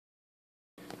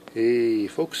Hey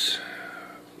folks,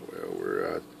 well, we're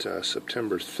at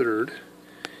September 3rd,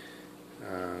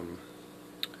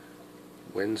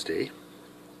 Wednesday,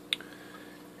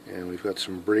 and we've got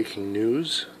some breaking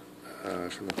news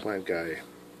from the Plant Guy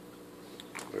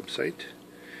website.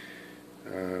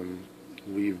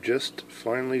 We've just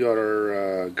finally got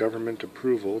our government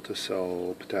approval to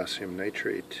sell potassium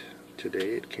nitrate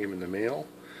today. It came in the mail,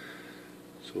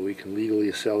 so we can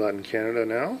legally sell that in Canada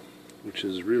now, which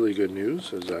is really good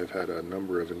news, as I've had a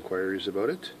number of inquiries about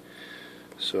it.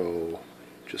 So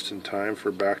just in time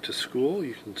for back to school,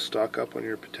 you can stock up on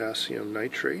your potassium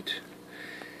nitrate,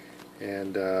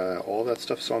 and all that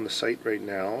stuff's on the site right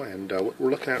now. And what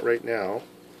we're looking at right now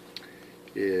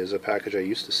is a package I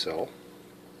used to sell.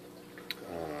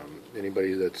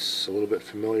 Anybody that's a little bit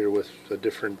familiar with the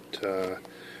different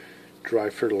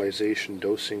dry fertilization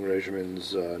dosing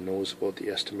regimens knows about the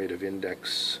estimative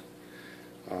index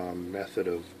method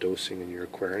of dosing in your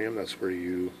aquarium. That's where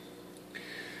you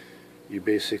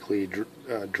basically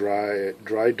dry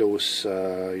dose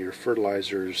your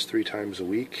fertilizers 3 times a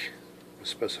week, a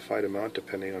specified amount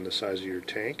depending on the size of your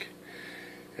tank,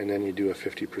 and then you do a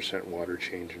 50% water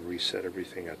change and reset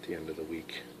everything at the end of the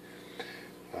week.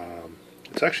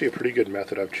 It's actually a pretty good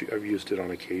method. I've used it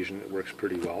on occasion. It works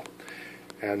pretty well.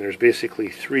 And there's basically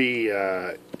 3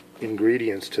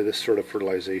 ingredients to this sort of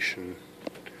fertilization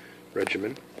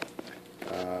regimen.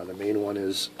 The main one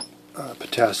is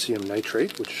potassium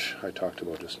nitrate, which I talked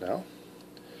about just now.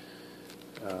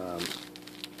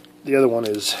 The other one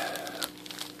is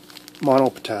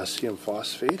monopotassium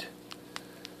phosphate,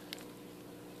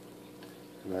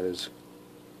 and that is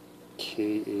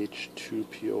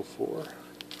KH2PO4.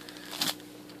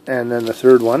 And then the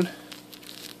third one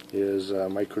is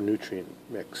micronutrient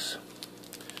mix.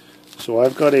 So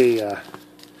I've got an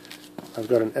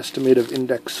estimative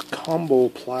index combo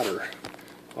platter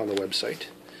on the website.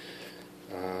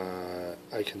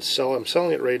 I'm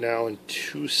selling it right now in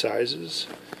 2 sizes,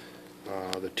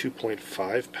 the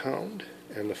 2.5 pound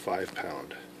and the 5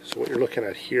 pound. So what you're looking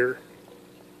at here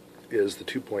is the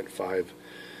 2.5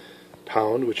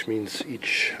 pound, which means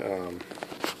each of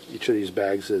these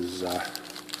bags is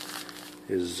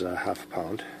half a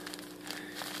pound.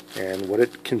 And what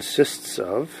it consists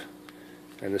of,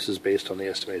 and this is based on the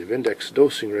estimative index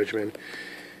dosing regimen,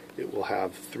 it will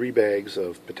have 3 bags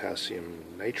of potassium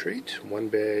nitrate, 1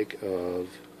 bag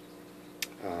of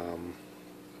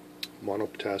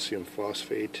monopotassium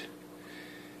phosphate,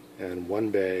 and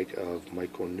 1 bag of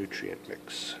micronutrient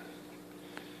mix.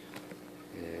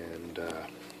 And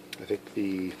I think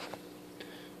the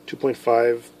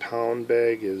 2.5 pound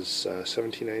bag is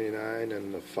 $17.99,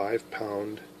 and the 5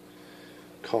 pound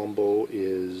combo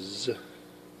is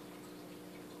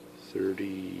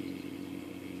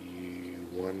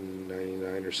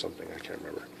 $31.99 or something. I can't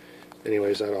remember.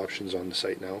 Anyways, that option's on the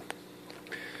site now.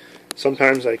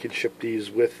 Sometimes I can ship these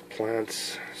with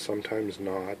plants, sometimes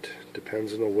not.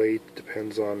 Depends on the weight,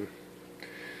 depends on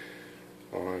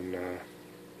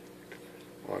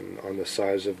the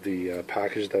size of the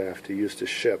package that I have to use to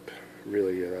ship.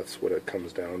 Really, that's what it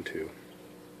comes down to.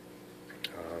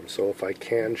 So if I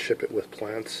can ship it with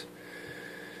plants,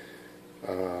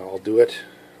 I'll do it.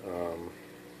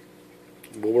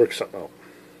 We'll work something out.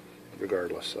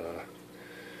 Regardless,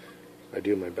 I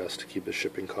do my best to keep the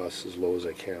shipping costs as low as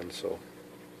I can. So,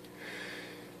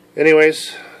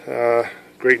 anyways,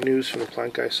 great news from the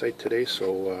Plant Guy site today.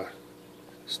 So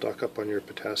stock up on your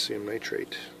potassium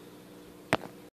nitrate.